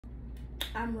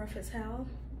I'm rough as hell,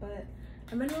 but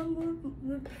I'm in the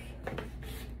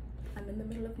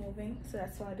middle of moving, so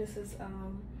that's why this is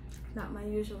not my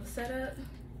usual setup.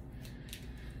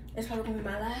 It's probably gonna be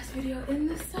my last video in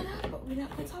this setup, but we're not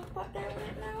gonna talk about that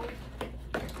right now.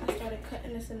 I started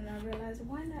cutting this and I realized,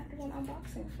 why not do an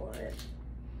unboxing for it?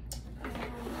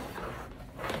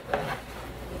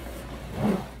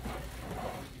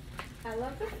 I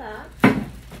love the fact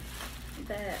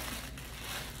that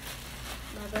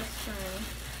my best friend,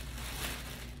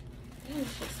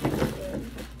 it's just so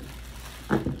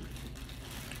good,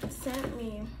 sent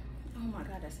me, oh my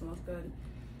god, that smells good,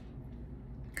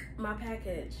 my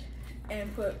package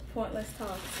and put Pointless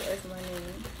Talks as my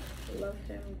name. Love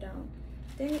him down.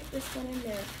 Dang it, this one in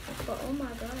there. But oh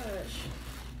my gosh,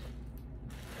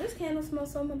 this candle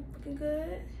smells so fucking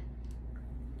good.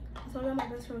 I told you my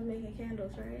best friend was making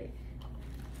candles, right?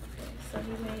 Okay, so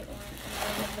he made one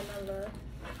and vanilla,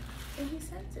 and he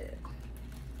sent it.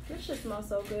 This shit smells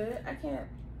so good.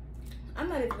 I'm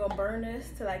not even gonna burn this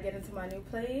till I get into my new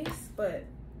place, but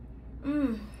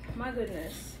my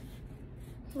goodness,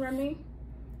 Remy,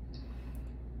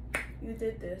 you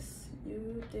did this.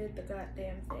 You did the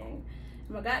goddamn thing.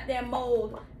 My goddamn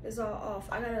mold is all off.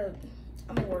 I'm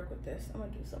gonna work with this. I'm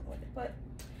gonna do something with it. But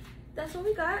that's what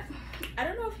we got. I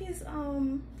don't know if he's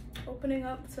opening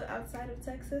up to outside of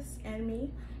Texas and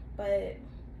me, but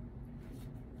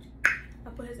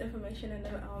I'll put his information in the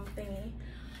thingy.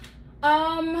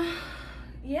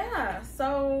 Yeah,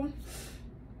 so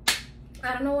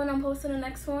I don't know when I'm posting the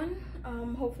next one.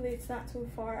 Hopefully it's not too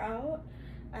far out.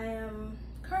 I am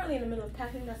currently in the middle of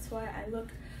packing, that's why I look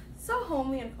so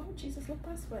homely and oh Jesus, look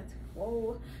my sweat.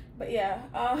 Whoa. But yeah,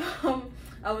 I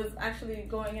was actually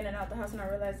going in and out the house and I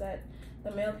realized that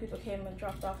the mail people came and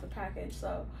dropped off the package.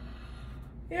 So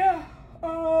yeah,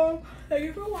 thank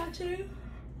you for watching.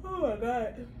 Oh my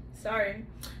god, sorry.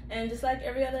 And just like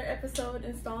every other episode,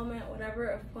 installment, whatever,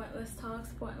 of Pointless Talks,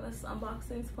 Pointless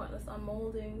Unboxings, Pointless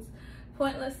Unmoldings,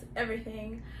 Pointless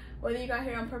everything, whether you got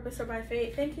here on purpose or by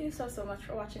fate, thank you so much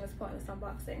for watching this Pointless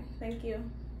unboxing. Thank you.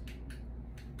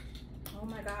 Oh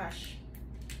my gosh,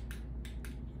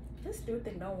 this dude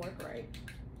thing don't work right.